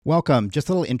Welcome. Just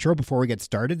a little intro before we get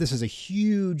started. This is a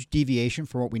huge deviation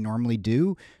from what we normally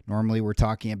do. Normally, we're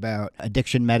talking about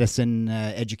addiction medicine,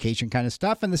 education kind of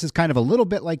stuff, and this is kind of a little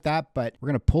bit like that, but we're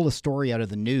going to pull a story out of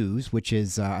the news, which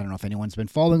is, I don't know if anyone's been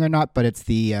following or not, but it's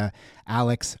the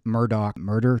Alex Murdaugh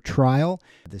murder trial.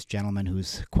 This gentleman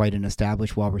who's quite an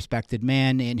established, well-respected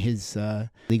man in his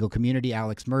legal community,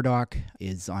 Alex Murdaugh,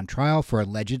 is on trial for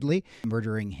allegedly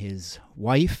murdering his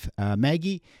wife,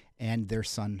 Maggie, and their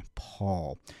son,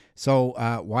 Paul. So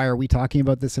why are we talking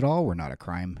about this at all? We're not a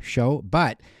crime show,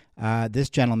 but this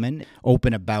gentleman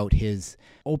open about his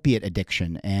opiate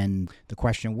addiction. And the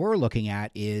question we're looking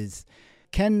at is,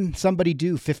 can somebody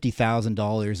do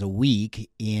 $50,000 a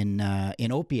week in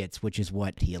opiates, which is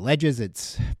what he alleges.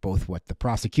 It's both what the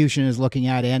prosecution is looking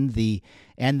at and the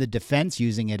defense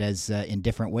using it as in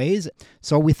different ways.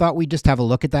 So we thought we'd just have a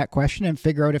look at that question and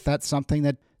figure out if that's something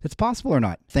that's possible or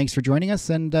not. Thanks for joining us,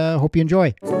 and hope you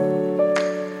enjoy.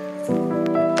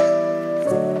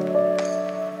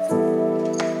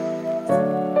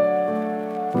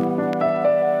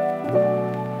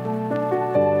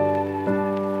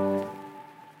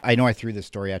 I know I threw this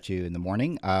story at you in the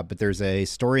morning, but there's a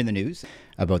story in the news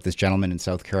about this gentleman in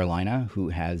South Carolina who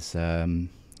has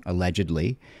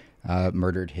allegedly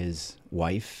murdered his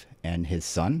wife and his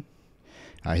son.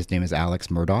 His name is Alex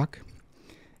Murdaugh.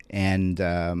 And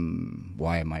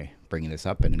why am I bringing this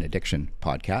up in an addiction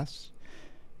podcast?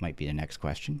 Might be the next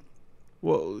question.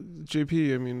 Well,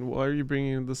 JP, I mean, why are you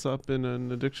bringing this up in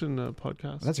an addiction podcast?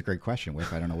 Well, that's a great question,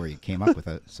 Wip. I don't know where you came up with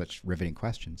such riveting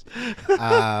questions.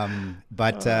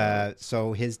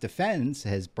 So his defense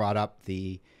has brought up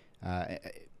the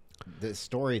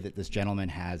story that this gentleman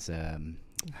has an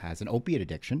opiate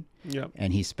addiction. Yep.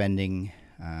 And he's spending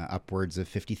upwards of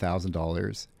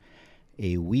 $50,000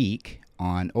 a week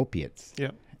on opiates.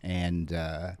 Yep. And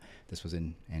this was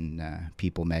in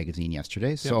People magazine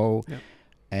yesterday. So. Yep.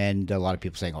 And a lot of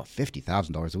people saying, oh,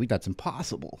 $50,000 a week, that's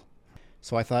impossible.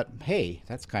 So I thought, hey,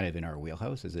 that's kind of in our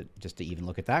wheelhouse. Is it just to even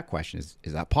look at that question? Is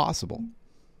that possible?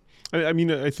 I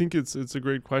mean, I think it's a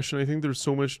great question. I think there's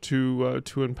so much to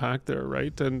unpack there,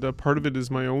 right? And part of it is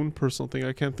my own personal thing.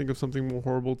 I can't think of something more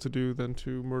horrible to do than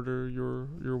to murder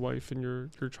your wife and your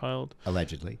child.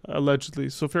 Allegedly.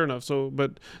 So fair enough. So,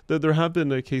 but there have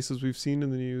been cases we've seen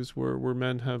in the news where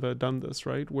men have done this,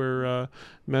 right? Where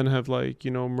men have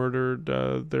murdered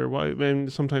their wife,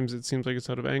 and sometimes it seems like it's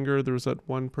out of anger. There was that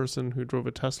one person who drove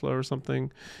a Tesla or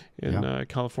something in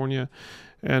California.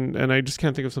 And I just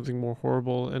can't think of something more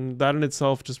horrible. And that in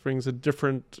itself just brings a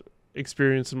different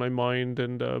experience in my mind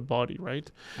and body, right?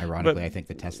 Ironically, I think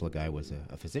the Tesla guy was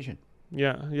a physician.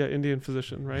 Yeah, Indian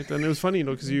physician, right? And it was funny,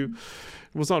 because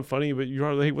it's not funny, but you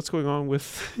are like, hey, what's going on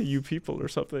with you people or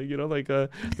something,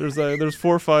 there's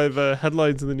 4 or 5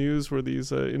 headlines in the news where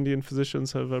these Indian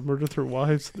physicians have murdered their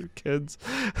wives and their kids.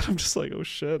 And I'm just like, oh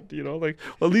shit, well,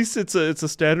 at least it's a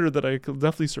standard that I could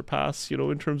definitely surpass,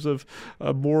 in terms of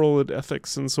moral and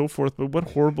ethics and so forth. But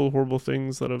what horrible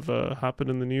things that have happened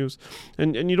in the news.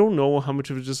 And you don't know how much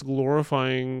of it is just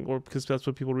glorifying, or because that's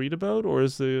what people read about, or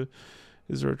is there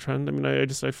a trend? I mean,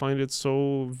 I find it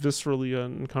so viscerally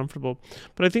uncomfortable.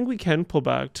 But I think we can pull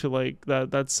back to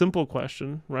that simple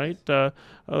question, right?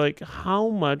 How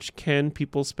much can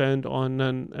people spend on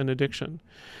an addiction?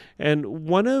 And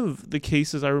one of the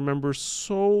cases I remember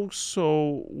so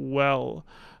well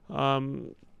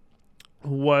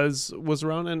was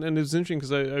around, and it was interesting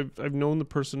because I've known the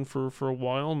person for a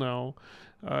while now,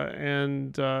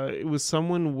 and it was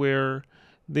someone where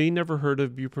they never heard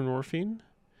of buprenorphine.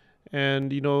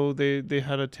 And, they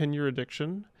had a 10-year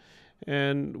addiction.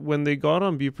 And when they got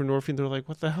on buprenorphine, they're like,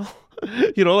 what the hell?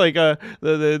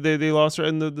 They lost her.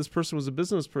 And this person was a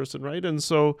business person, right? And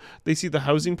so they see the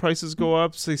housing prices go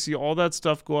up. So they see all that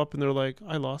stuff go up. And they're like,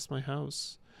 I lost my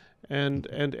house. And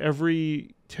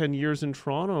every 10 years in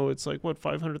Toronto, it's like, what,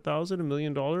 $500,000, $1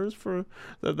 million for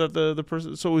the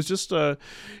person. So it was just,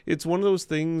 it's one of those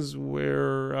things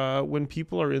where when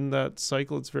people are in that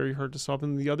cycle, it's very hard to stop.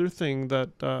 And the other thing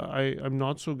that I'm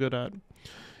not so good at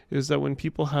is that when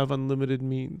people have unlimited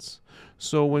means.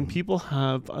 So when people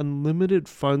have unlimited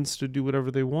funds to do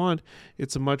whatever they want,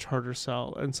 it's a much harder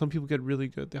sell. And some people get really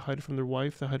good. They hide it from their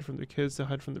wife, they hide it from their kids, they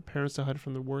hide it from their parents, they hide it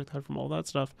from their work, they hide it from all that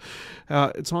stuff.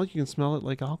 It's not like you can smell it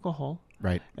like alcohol.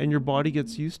 Right. And your body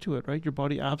gets used to it, right? Your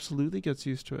body absolutely gets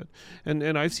used to it.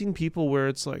 And I've seen people where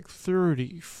it's like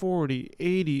 30,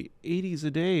 40, 80s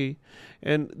a day.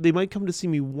 And they might come to see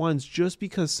me once just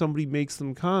because somebody makes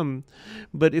them come.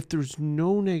 But if there's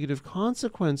no negative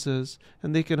consequences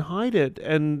and they can hide it,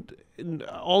 and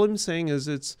all I'm saying is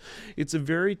it's a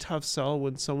very tough sell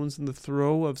when someone's in the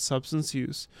throes of substance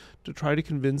use to try to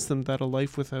convince them that a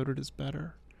life without it is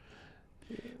better.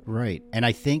 Right. And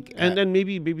I think... And then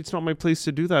maybe it's not my place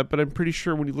to do that, but I'm pretty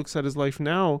sure when he looks at his life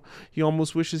now, he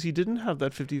almost wishes he didn't have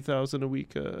that 50,000 a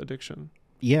week addiction.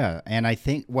 Yeah, and I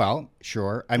think, well,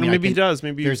 sure. I Or mean, maybe he does.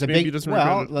 Maybe He doesn't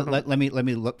well, regret it. let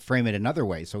me frame it another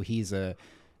way. So he's a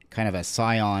kind of a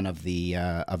scion of the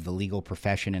legal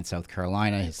profession in South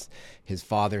Carolina. His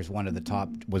father's was one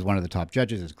of the top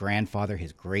judges. His grandfather,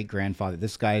 his great grandfather.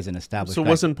 This guy is an established. So it guy.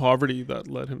 wasn't poverty that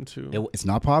led him to. It's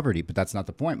not poverty, but that's not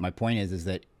the point. My point is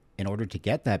that in order to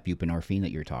get that buprenorphine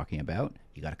that you're talking about,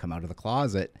 you got to come out of the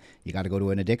closet. You got to go to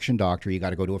an addiction doctor. You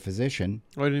got to go to a physician.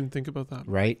 Oh, I didn't even think about that.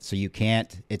 Right. So you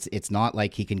can't. It's not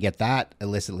like he can get that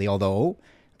illicitly. Although,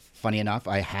 funny enough,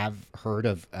 I have heard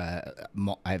of.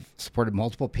 I've supported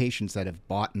multiple patients that have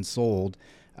bought and sold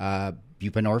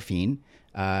buprenorphine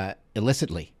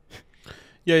illicitly.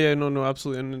 Yeah, no,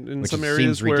 absolutely. And in Which some areas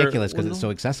seems ridiculous because it's so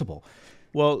accessible.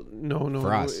 Well, no.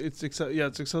 For us. It's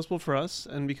accessible for us,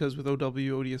 and because with OW,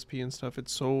 ODSP and stuff,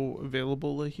 it's so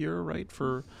available here, right?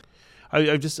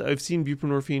 I've seen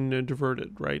buprenorphine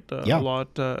diverted, right? A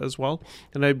lot as well,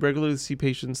 and I regularly see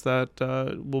patients that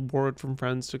will borrow it from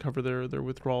friends to cover their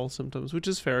withdrawal symptoms, which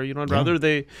is fair. I'd rather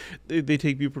they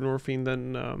take buprenorphine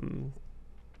than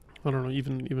I don't know,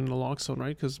 even naloxone,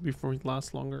 right? Because buprenorphine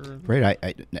lasts longer. Right.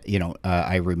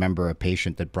 I remember a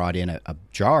patient that brought in a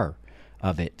jar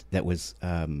of it that was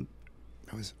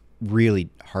really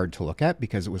hard to look at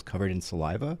because it was covered in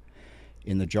saliva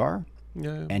in the jar.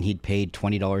 Yeah. And he'd paid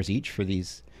 $20 each for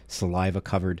these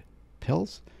saliva-covered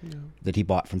pills that he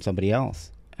bought from somebody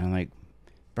else. And I'm like,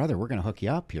 brother, we're going to hook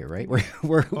you up here, right?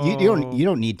 You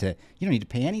don't need to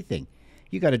pay anything.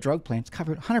 You got a drug plan; it's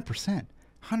covered 100%.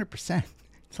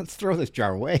 Let's throw this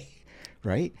jar away,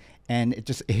 right? And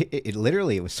it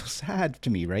literally, it was so sad to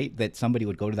me, right, that somebody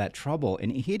would go to that trouble,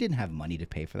 and he didn't have money to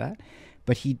pay for that,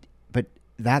 but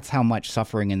that's how much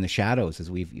suffering in the shadows, as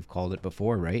you've called it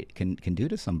before, right, can do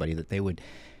to somebody, that they would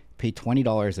pay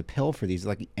 $20 a pill for these,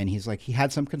 and he's like, he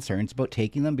had some concerns about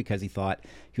taking them because he thought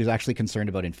he was actually concerned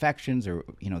about infections, or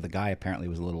the guy apparently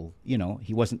was a little, he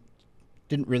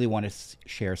didn't really want to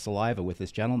share saliva with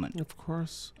this gentleman, of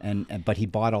course, but he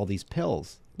bought all these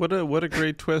pills. What a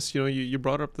great twist. You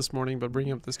brought up this morning about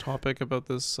bringing up this topic about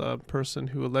this person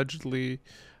who allegedly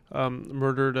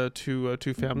murdered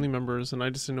two family members, and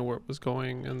I just didn't know where it was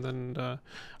going. And then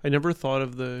I never thought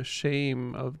of the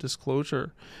shame of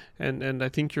disclosure, and I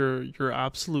think you're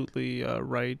absolutely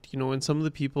right. And some of the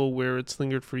people where it's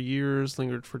lingered for years,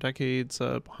 lingered for decades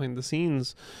behind the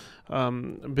scenes, a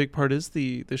big part is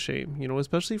the shame.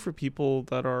 Especially for people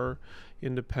that are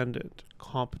independent,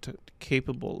 competent,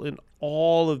 capable in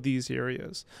all of these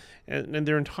areas, and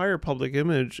their entire public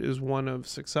image is one of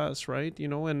success, right?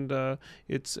 And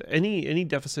it's any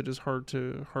deficit is hard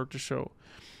to show,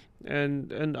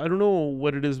 and I don't know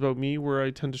what it is about me where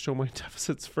I tend to show my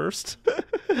deficits first,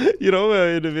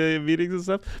 in meetings and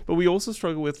stuff. But we also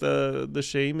struggle with the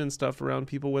shame and stuff around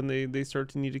people when they start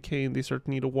to need a cane, they start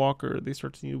to need a walker, they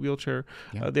start to need a wheelchair,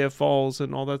 they have falls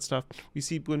and all that stuff. We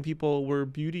see when people where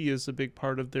beauty is a big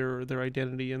part of their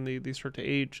identity, and they start to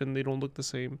age and they don't look the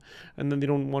same, and then they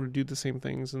don't want to do the same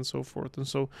things and so forth. And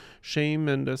so shame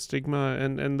and stigma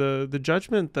and the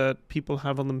judgment that people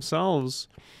have on themselves,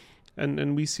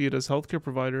 and we see it as healthcare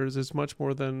providers, is much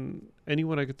more than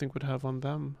anyone I could think would have on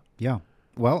them. Yeah.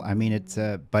 Well, I mean,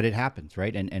 but it happens,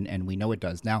 right? And we know it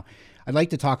does. Now, I'd like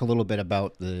to talk a little bit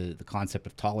about the concept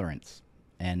of tolerance,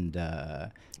 and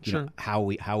how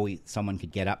someone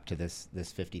could get up to this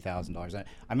 $50,000.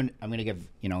 I'm gonna give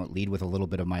lead with a little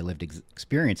bit of my lived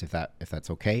experience, if that's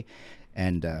okay,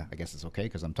 and I guess it's okay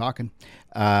because I'm talking.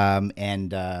 I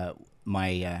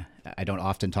don't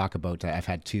often talk about. I've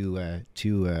had two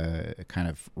kind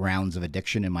of rounds of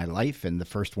addiction in my life, and the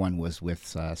first one was with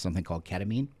something called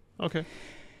ketamine. Okay.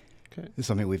 This is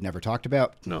something we've never talked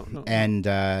about. No. And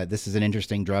this is an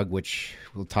interesting drug which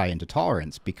will tie into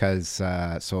tolerance, because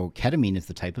so ketamine is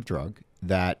the type of drug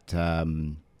that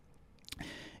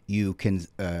you can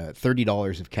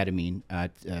 $30 of ketamine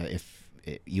if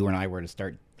you and I were to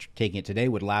start taking it today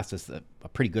would last us a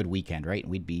pretty good weekend, right?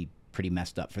 And we'd be pretty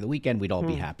messed up for the weekend. We'd all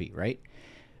be happy, right?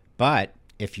 But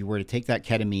if you were to take that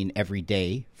ketamine every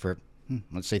day for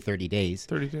let's say 30 days.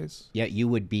 30 days. Yeah, you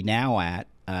would be now at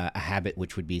a habit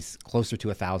which would be closer to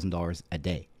 $1,000 a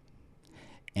day.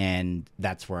 And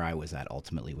that's where I was at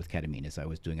ultimately with ketamine, is I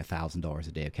was doing $1,000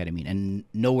 a day of ketamine, and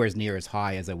nowhere near as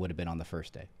high as I would have been on the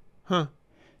first day. Huh.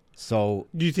 So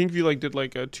do you think you did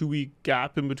a 2-week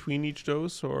gap in between each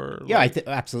dose, or? Yeah,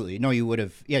 absolutely. No, you would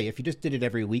have. Yeah, if you just did it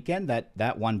every weekend,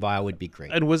 that one vial would be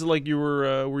great. And was it you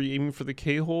were you aiming for the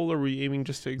K-hole, or were you aiming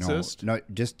just to exist? No,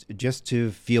 just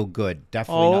to feel good.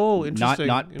 Definitely interesting.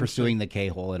 Not pursuing the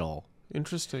K-hole at all.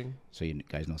 Interesting. So you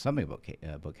guys know something about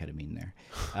ketamine there.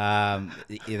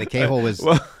 The K-hole was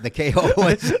the K-hole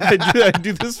was. I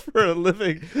do this for a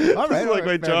living. All right, like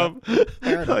my job.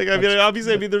 Like I mean,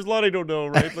 obviously, there's a lot I don't know,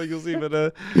 right? Like you'll see,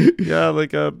 but yeah,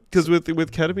 like because with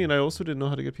ketamine, I also didn't know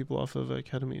how to get people off of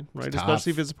ketamine, right?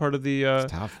 Especially if it's a part of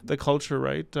the culture,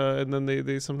 right? And then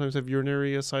they sometimes have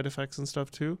urinary side effects and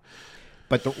stuff too.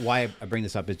 But why I bring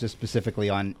this up is just specifically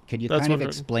on, can you kind of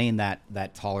explain that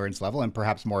tolerance level, and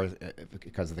perhaps more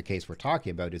because of the case we're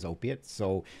talking about is opiates.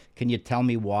 So can you tell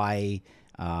me why,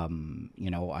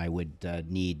 I would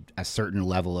need a certain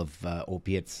level of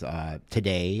opiates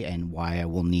today, and why I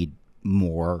will need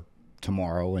more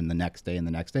tomorrow and the next day and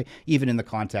the next day, even in the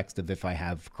context of if I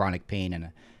have chronic pain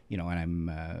and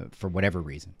I'm for whatever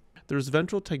reason. There's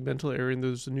ventral tegmental area and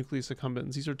there's the nucleus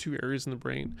accumbens. These are two areas in the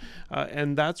brain.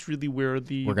 And that's really where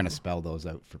we're going to spell those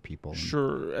out for people.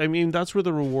 Sure. I mean, that's where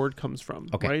the reward comes from,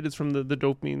 right? It's from the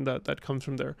dopamine that comes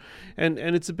from there. And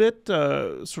it's a bit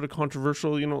sort of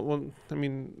controversial,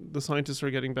 the scientists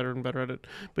are getting better and better at it.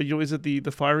 But, is it the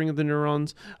firing of the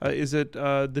neurons? Is it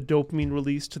the dopamine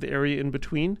released to the area in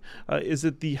between? Is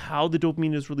it how the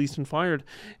dopamine is released and fired?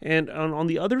 And on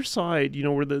the other side,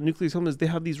 where the nucleus accumbens, they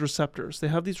have these receptors.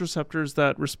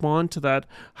 That respond to that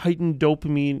heightened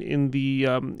dopamine in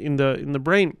the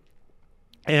brain,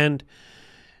 and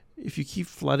if you keep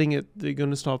flooding it, they're going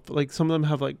to stop. Like some of them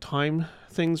have like time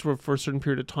things where for a certain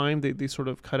period of time they sort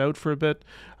of cut out for a bit.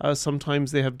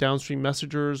 Sometimes they have downstream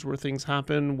messengers where things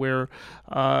happen where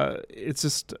it's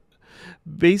just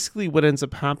basically what ends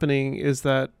up happening is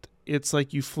that it's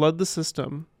like you flood the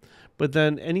system. But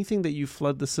then anything that you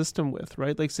flood the system with,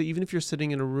 right? Like, say, even if you're sitting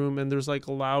in a room and there's like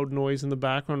a loud noise in the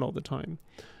background all the time,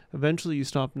 eventually you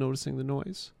stop noticing the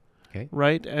noise,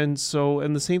 right? And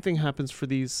the same thing happens for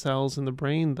these cells in the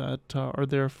brain that are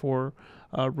there for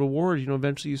reward.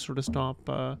 Eventually you sort of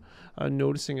stop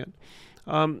noticing it.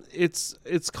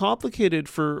 It's complicated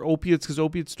for opiates because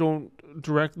opiates don't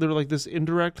they're like this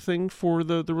indirect thing for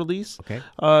the release.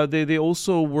 They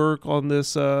also work on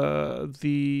this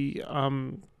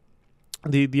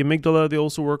the amygdala. They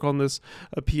also work on this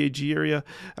PAG area,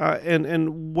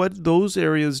 and what those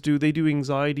areas do, they do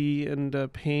anxiety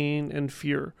and pain and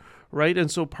fear, right?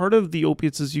 And so part of the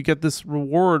opiates is you get this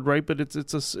reward, right? But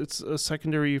it's a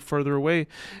secondary further away,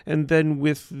 and then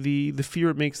with the fear,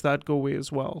 it makes that go away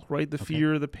as well, right? The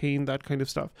fear, the pain, that kind of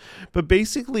stuff. But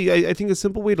basically, I think a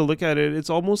simple way to look at it, it's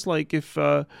almost like if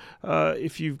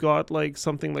you've got like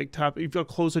something like you've got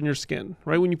clothes on your skin,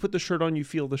 right? When you put the shirt on, you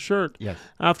feel the shirt. Yes.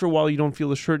 After a while, you don't feel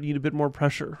the shirt. You need a bit more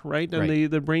pressure, right? And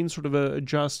the brain sort of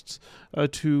adjusts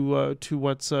to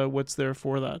what's there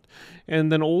for that.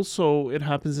 And then also it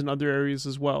happens in other areas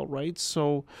as well, right?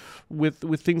 So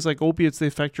with things like opiates, they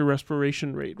affect your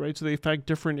respiration rate, right? So they affect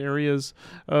different areas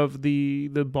of the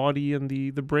body and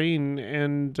the brain,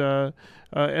 and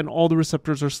all the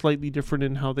receptors are slightly different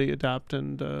in how they adapt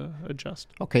and adjust.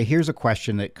 Okay, here's a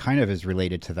question that kind of is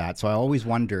related to that. So I always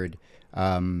wondered,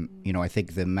 I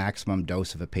think the maximum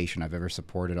dose of a patient I've ever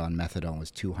supported on methadone was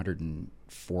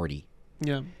 240.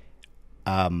 Yeah.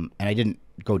 And I didn't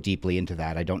go deeply into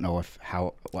that. I don't know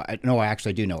I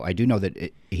actually do know. I do know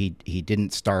that he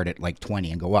didn't start at like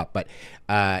 20 and go up, but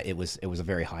it was a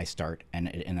very high start,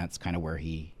 and that's kind of where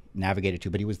he navigated to.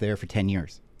 But he was there for 10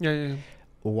 years. Yeah.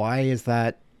 Why is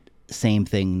that same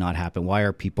thing not happen? Why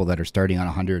are people that are starting on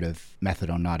 100 of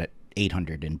methadone not at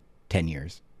 800 in 10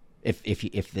 years? If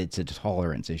it's a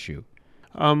tolerance issue.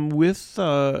 With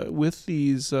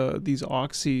these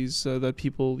oxys that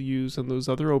people use and those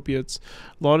other opiates,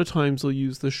 a lot of times they'll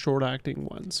use the short-acting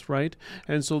ones, right?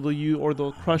 And so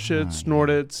they'll crush it, snort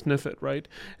it, sniff it, right?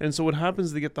 And so what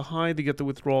happens? They get the high, they get the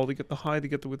withdrawal, they get the high, they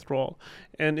get the withdrawal.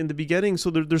 And in the beginning, so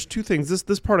there's two things.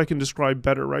 This part I can describe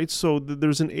better, right? So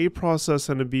there's an A process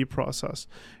and a B process,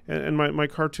 and my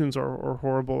cartoons are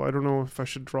horrible. I don't know if I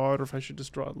should draw it or if I should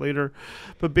just draw it later.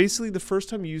 But basically, the first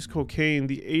time you use cocaine,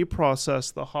 the A process,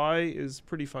 the high is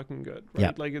pretty fucking good, right?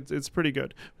 Yeah. Like it's pretty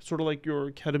good. It's sort of like your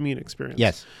ketamine experience.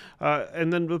 Yes.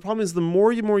 And then the problem is the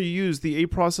more you use, the A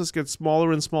process gets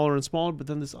smaller and smaller and smaller, but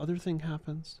then this other thing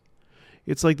happens.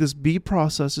 It's like this B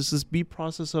process. It's this B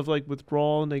process of like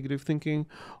withdrawal, negative thinking,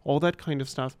 all that kind of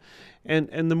stuff. And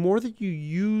the more that you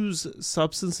use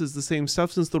substances, the same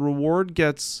substance, the reward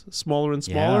gets smaller and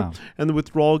smaller, and the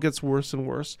withdrawal gets worse and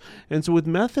worse. And so with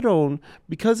methadone,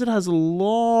 because it has a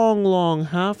long, long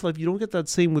half-life, you don't get that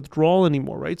same withdrawal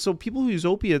anymore, right? So people who use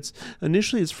opiates,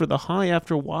 initially it's for the high.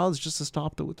 After a while, it's just to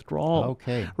stop the withdrawal.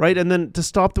 Okay. Right? And then to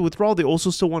stop the withdrawal, they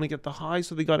also still want to get the high,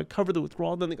 so they got to cover the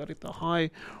withdrawal, then they got to get the high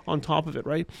on top of of it,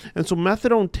 right? And so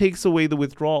methadone takes away the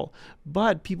withdrawal,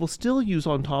 but people still use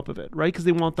on top of it, right? Because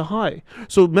they want the high.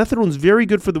 So methadone is very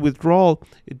good for the withdrawal.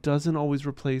 It doesn't always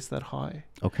replace that high.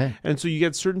 Okay. And so you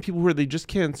get certain people where they just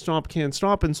can't stop,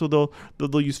 and so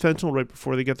they'll use fentanyl right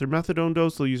before they get their methadone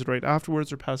dose. They'll use it right afterwards.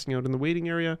 They're passing out in the waiting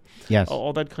area. Yes.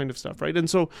 All that kind of stuff, right? And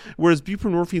so whereas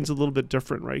buprenorphine's a little bit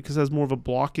different, right? Because it has more of a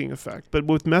blocking effect. But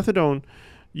with methadone,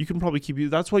 you can probably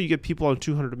that's why you get people on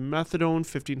 200 of methadone,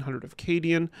 1500 of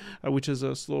Cadian, which is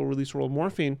a slow release oral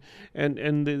morphine,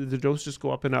 and the dose just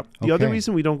go up and up. The other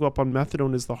reason we don't go up on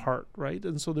methadone is the heart, right?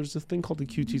 And so there's a thing called the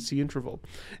QTC interval.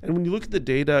 And when you look at the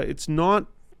data, it's not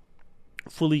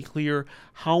fully clear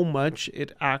how much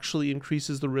it actually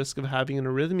increases the risk of having an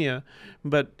arrhythmia,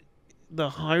 but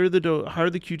the higher the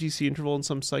QTC interval, and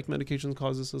some psych medications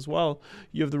cause this as well,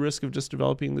 you have the risk of just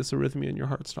developing this arrhythmia and your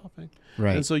heart stopping.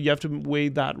 Right. And so you have to weigh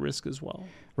that risk as well.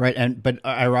 Right. But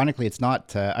ironically, it's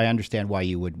not, I understand why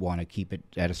you would want to keep it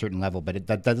at a certain level, but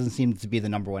that doesn't seem to be the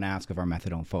number one ask of our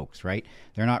methadone folks, right?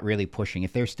 They're not really pushing.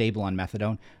 If they're stable on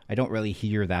methadone, I don't really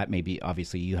hear that. Maybe,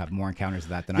 obviously, you have more encounters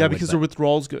of that than I would. Yeah, because their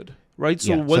withdrawal's good. Right,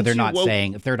 so they're not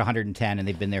saying, if they're at 110 and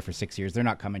they've been there for 6 years, they're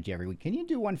not coming to you every week. Can you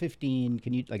do 115?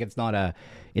 Can you, like, it's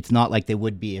not like they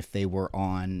would be if they were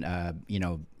on,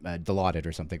 Dilaudid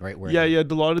or something, right?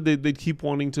 Dilaudid, they'd keep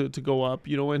wanting to go up,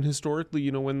 and historically,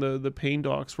 when the pain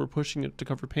docs were pushing it to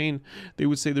cover pain, they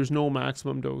would say there's no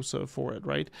maximum dose for it,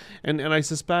 right? And I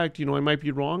suspect, I might be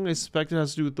wrong, I suspect it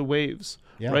has to do with the waves.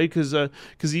 Yeah. Right,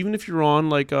 because even if you're on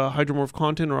like hydromorph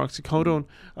content or oxycodone,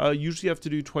 usually you have to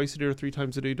do twice a day or 3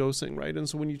 times a day dosing, right? And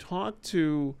so when you talk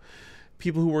to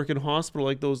people who work in hospital,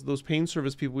 like those pain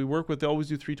service people we work with, they always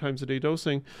do 3 times a day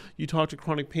dosing. You talk to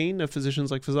chronic pain physicians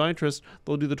like physiatrists,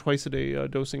 they'll do the twice a day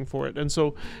dosing for it. And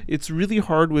so it's really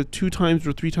hard with 2 times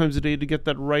or 3 times a day to get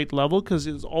that right level, because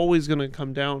it's always going to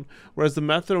come down. Whereas the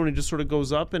methadone, it just sort of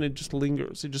goes up and it just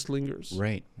lingers.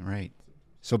 Right.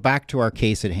 So back to our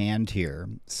case at hand here.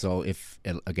 So if,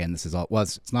 again, this is all, well,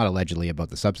 it's not allegedly about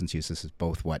the substance use. This is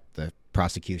both what the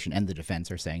prosecution and the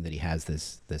defense are saying, that he has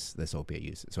this opiate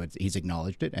use. So he's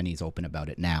acknowledged it and he's open about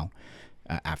it now,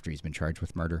 after he's been charged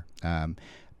with murder.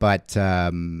 But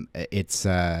it's,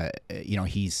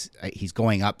 he's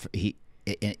going up.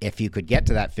 If you could get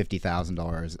to that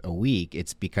 $50,000 a week,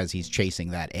 it's because he's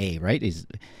chasing that A, right? He's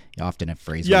often a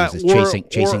phrase uses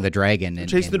chasing the dragon.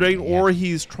 Or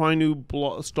he's trying to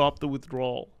stop the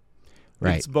withdrawal.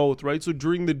 Right. It's both, right? So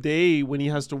during the day when he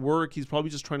has to work, he's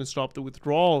probably just trying to stop the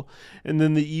withdrawal, and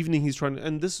then the evening he's trying to.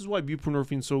 And this is why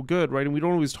buprenorphine is so good, right? And we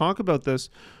don't always talk about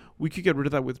this. We could get rid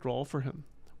of that withdrawal for him.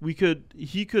 He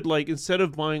could like, instead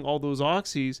of buying all those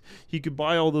oxys, he could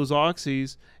buy all those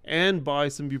oxys and buy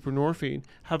some buprenorphine,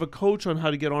 have a coach on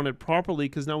how to get on it properly,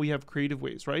 because now we have creative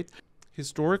ways, right?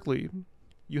 Historically,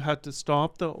 you had to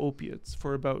stop the opiates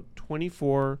for about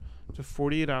 24 to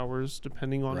 48 hours,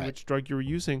 depending on which drug you were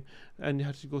using, and you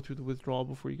had to go through the withdrawal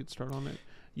before you could start on it.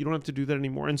 You don't have to do that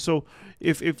anymore. And so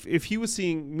if he was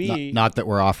seeing me... Not that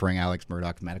we're offering Alex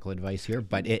Murdaugh medical advice here,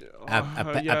 but a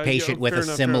patient with a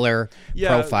similar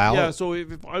profile... Yeah, so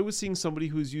if I was seeing somebody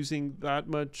who's using that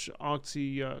much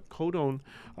oxycodone,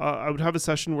 I would have a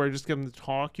session where I just get them to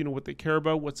talk, what they care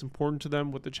about, what's important to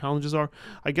them, what the challenges are.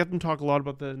 I get them to talk a lot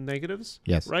about the negatives,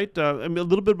 yes, right? I mean, a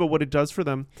little bit about what it does for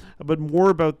them, but more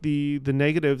about the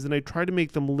negatives. And I try to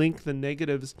make them link the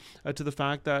negatives to the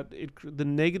fact that the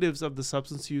negatives of the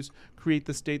substance use create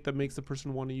the state that makes the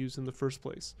person want to use in the first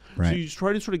place. Right. So you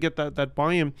try to sort of get that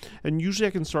buy-in, and usually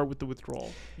I can start with the withdrawal.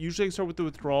 And usually I can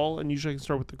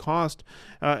start with the cost,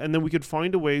 and then we could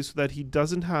find a way so that he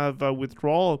doesn't have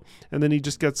withdrawal, and then he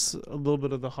just gets a little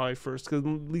bit of the high first, because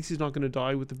at least he's not going to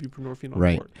die with the buprenorphine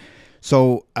on board.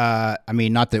 So, I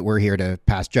mean, not that we're here to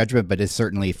pass judgment, but it's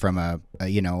certainly from a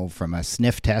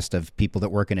sniff test of people that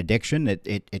work in addiction.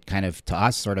 It kind of, to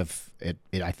us, sort of,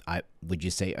 would you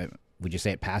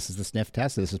say it passes the sniff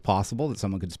test? This is possible that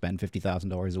someone could spend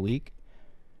 $50,000 a week?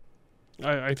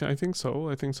 I think so.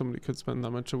 I think somebody could spend that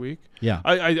much a week. Yeah.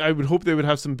 I would hope they would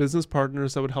have some business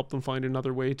partners that would help them find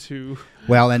another way to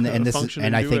function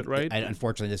and I think it, right?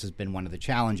 Unfortunately, this has been one of the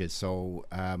challenges. So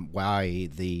why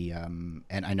the and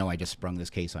I know I just sprung this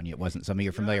case on you. It wasn't something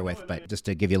you're familiar with, but just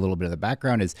to give you a little bit of the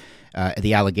background, is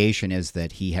the allegation is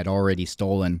that he had already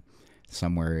stolen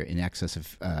somewhere in excess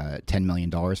of $10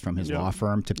 million from his law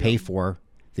firm to pay for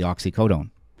the oxycodone.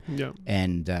 Yeah.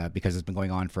 And because it's been going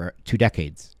on for 2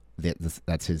 decades.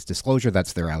 That's his disclosure.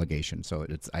 That's their allegation. So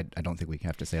I don't think we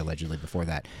have to say allegedly before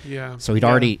that. Yeah. So he'd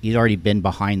already been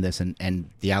behind this, and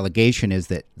the allegation is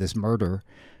that this murder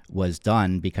was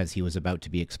done because he was about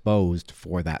to be exposed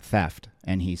for that theft,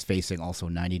 and he's facing also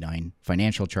 99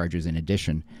 financial charges in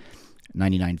addition.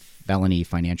 99 felony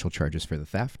financial charges for the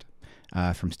theft,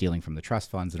 from stealing from the trust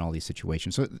funds and all these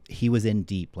situations. So he was in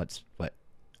deep.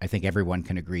 I think everyone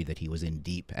can agree that he was in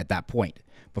deep at that point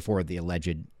before the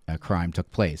alleged crime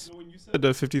took place. When you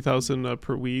said 50,000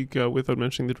 per week without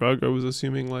mentioning the drug, I was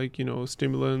assuming like,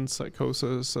 stimulants,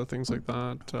 psychosis, things like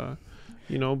that.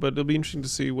 But it'll be interesting to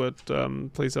see what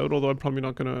plays out. Although I'm probably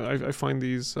not gonna. I find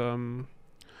these.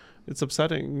 It's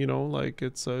upsetting,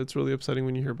 it's really upsetting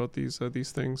when you hear about these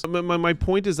things. My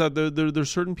point is that there's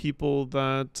certain people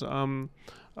that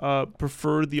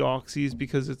prefer the oxys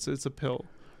because it's a pill.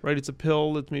 Right, it's a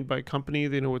pill. It's made by a company.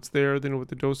 They know what's there. They know what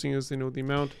the dosing is. They know the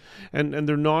amount, and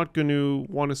they're not going to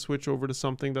want to switch over to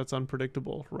something that's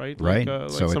unpredictable. Right, right.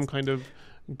 Like some kind of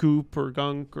goop or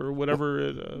gunk or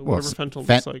whatever fentanyl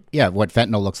looks like. Yeah, what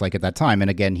fentanyl looks like at that time.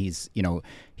 And again, he's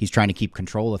trying to keep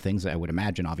control of things, I would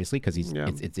imagine, obviously, because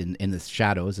it's in the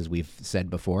shadows, as we've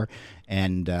said before,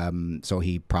 and so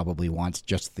he probably wants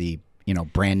just the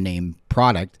brand name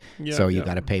product. So you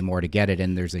got to pay more to get it,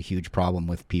 and there's a huge problem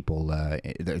with people.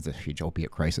 There's a huge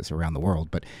opiate crisis around the world,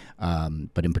 but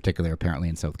in particular, apparently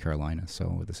in South Carolina.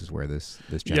 So this is where this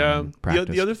gentleman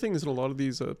practiced. The other thing is, in a lot of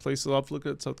these places, I've looked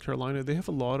at South Carolina, they have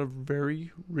a lot of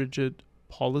very rigid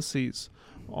policies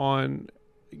on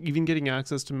even getting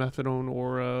access to methadone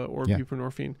or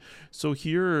buprenorphine. So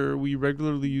here we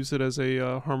regularly use it as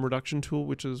a harm reduction tool,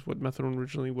 which is what methadone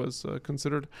originally was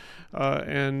considered.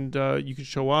 And you can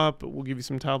show up, we'll give you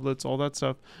some tablets, all that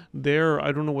stuff. There,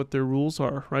 I don't know what their rules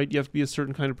are, right? You have to be a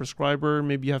certain kind of prescriber.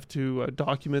 Maybe you have to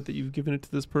document that you've given it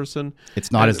to this person.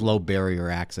 It's not as low barrier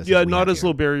access. Yeah, not as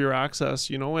low barrier access,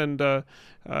 and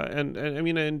I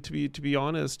mean, and to be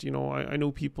honest, I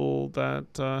know people that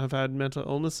have had mental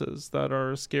illnesses that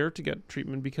are scared to get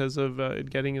treatment because of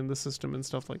it getting in the system and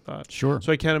stuff like that. Sure.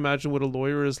 So I can't imagine what a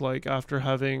lawyer is like after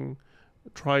having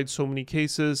tried so many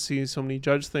cases, seen so many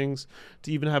judge things,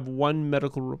 to even have one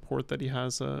medical report that he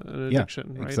has an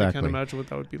addiction, right? Exactly. I can't imagine what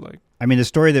that would be like. I mean, the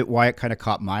story why it kind of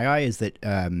caught my eye is that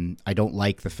I don't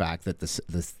like the fact that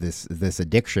this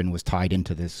addiction was tied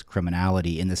into this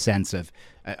criminality, in the sense of,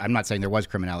 I'm not saying there was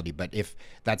criminality, but if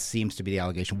that seems to be the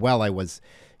allegation, well, I was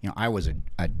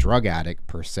a drug addict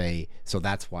per se, so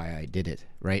that's why I did it,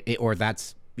 right?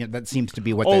 That seems to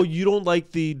be what. Oh, you don't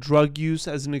like the drug use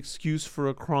as an excuse for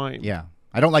a crime? Yeah.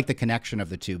 I don't like the connection of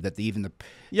the two, that the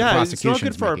it's not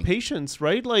good for our patients,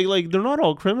 right? Like they're not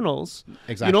all criminals.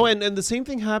 Exactly. And the same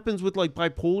thing happens with like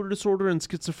bipolar disorder and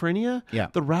schizophrenia. Yeah.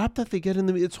 The rap that they get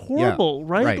it's horrible,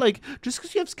 right? Like just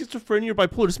because you have schizophrenia or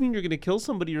bipolar doesn't mean you're going to kill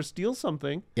somebody or steal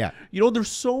something. Yeah. There's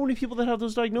so many people that have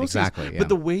those diagnoses. Exactly. Yeah. But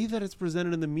the way that it's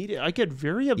presented in the media, I get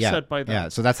very upset by that. Yeah.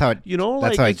 So that's how it.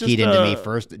 That's how it keyed into me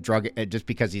first. Drug, just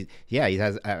because he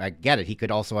has. I get it. He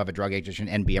could also have a drug addiction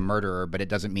and be a murderer, but it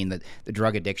doesn't mean that the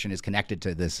drug addiction is connected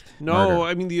to this murder.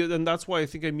 I mean, and that's why I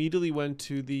think I immediately went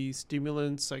to the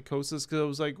stimulant psychosis, because I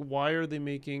was like, why are they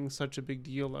making such a big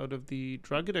deal out of the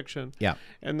drug addiction? Yeah.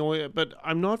 But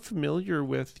I'm not familiar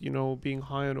with, being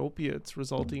high on opiates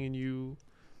resulting in you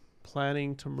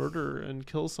planning to murder and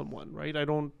kill someone, right? I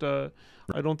don't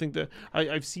think that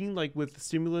I've seen, like, with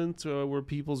stimulants where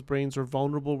people's brains are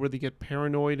vulnerable, where they get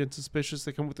paranoid and suspicious.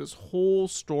 They come with this whole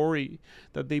story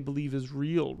that they believe is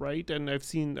real, right? And I've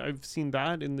seen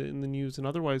that in the news and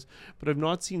otherwise, but I've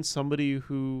not seen somebody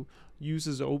who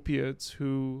uses opiates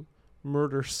who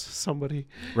murders somebody,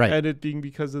 right? And it being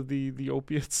because of the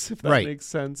opiates, if that makes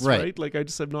sense, right? Like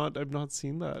I've not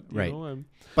seen that, right?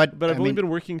 But I've only been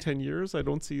working 10 years. I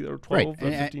don't see, or 12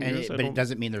 or 15 years. But it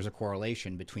doesn't mean there's a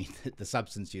correlation between the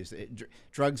substance use.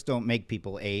 Drugs don't make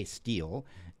people steal,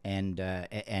 and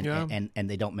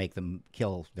they don't make them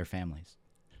kill their families.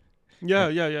 Yeah.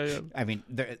 I mean,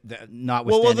 they're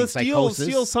notwithstanding psychosis.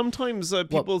 Steal sometimes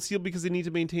people steal because they need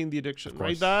to maintain the addiction,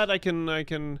 right? That I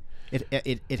can.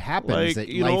 It happens.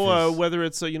 Like, whether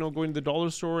it's going to the dollar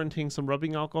store and taking some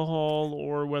rubbing alcohol,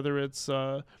 or whether it's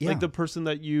like the person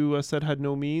that you said had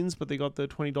no means, but they got the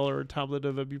 $20 tablet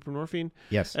of buprenorphine.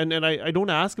 Yes. And I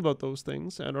don't ask about those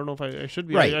things. I don't know if I should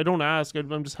be. Right. I don't ask.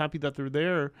 I'm just happy that they're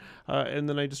there, and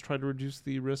then I just try to reduce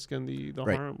the risk and the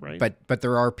harm. Right. But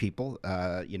there are people,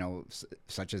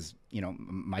 such as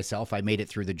myself. I made it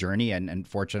through the journey, and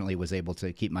fortunately was able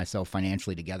to keep myself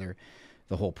financially together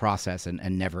the whole process, and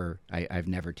I've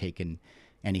never taken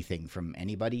anything from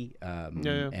anybody.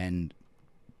 And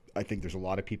I think there's a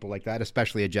lot of people like that,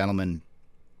 especially a gentleman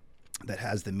that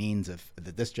has the means that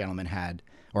this gentleman had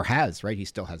or has, right? He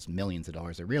still has millions of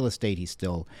dollars of real estate. He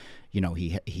still,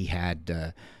 he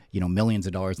had, millions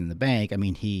of dollars in the bank. I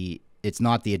mean, he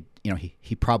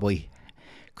probably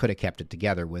could have kept it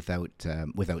together without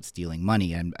stealing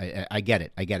money. And I get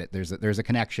it. There's a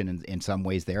connection in some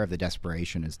ways there of the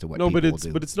desperation as to what people will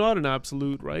do. But it's not an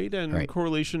absolute, right? And Right.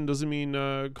 correlation doesn't mean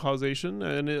causation,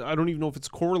 and I don't even know if it's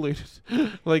correlated.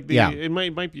 Like it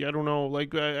might be. I don't know.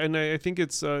 Like and I think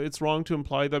it's wrong to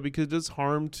imply that, because it does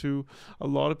harm to a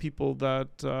lot of people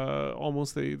that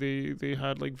almost they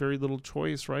had like very little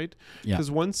choice, right? Yeah.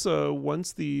 Because once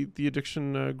the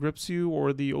addiction grips you,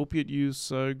 or the opiate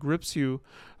use grips you,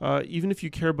 even if you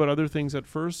care about other things at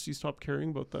first, you stop caring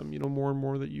about them, more and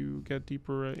more that you get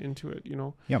deeper into it,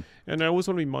 Yeah. And I always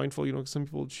want to be mindful, because some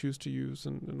people choose to use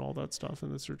and all that stuff,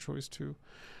 and that's their choice too.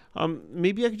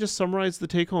 Maybe I could just summarize the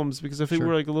take homes, because I think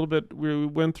we're like a little bit, we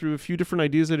went through a few different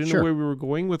ideas. I didn't know where we were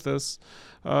going with this.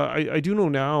 I do know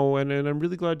now, and I'm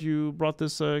really glad you brought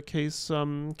this case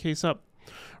up.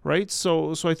 Right,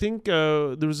 so I think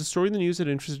there was a story in the news that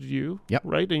interested you,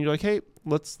 right? And you're like, hey,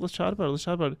 let's chat about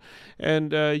it.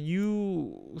 And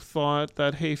you thought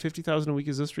that, hey, 50,000 a week,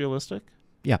 is this realistic?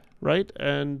 Yeah. Right,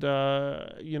 and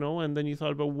and then you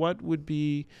thought about what would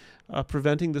be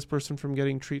preventing this person from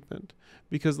getting treatment,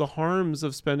 because the harms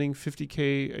of spending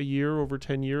 $50K a year over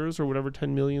 10 years, or whatever,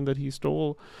 10 million that he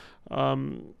stole,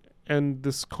 and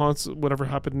this whatever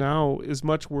happened now is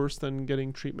much worse than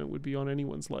getting treatment would be on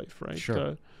anyone's life, right?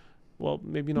 Sure. Well,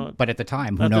 maybe not. But at the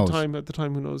time, who knows? At the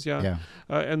time, who knows? Yeah.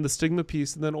 And the stigma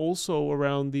piece, and then also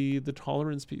around the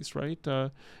tolerance piece, right?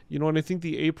 And I think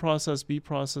the A process, B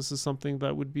process is something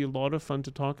that would be a lot of fun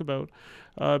to talk about,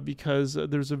 because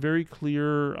there's a very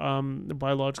clear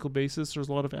biological basis. There's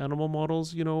a lot of animal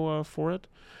models, for it.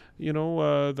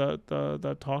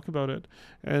 That talk about it,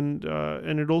 and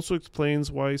it also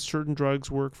explains why certain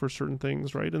drugs work for certain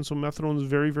things, right? And so methadone is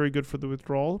very, very good for the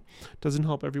withdrawal. Doesn't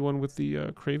help everyone with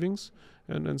the cravings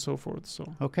and so forth.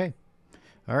 So okay,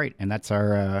 all right, and that's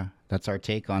our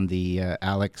take on the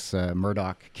Alex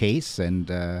Murdaugh case, and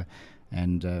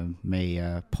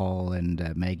may Paul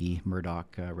and Maggie Murdaugh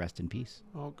rest in peace.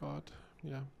 Oh God,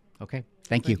 yeah. Okay,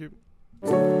 thank you.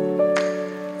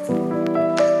 You.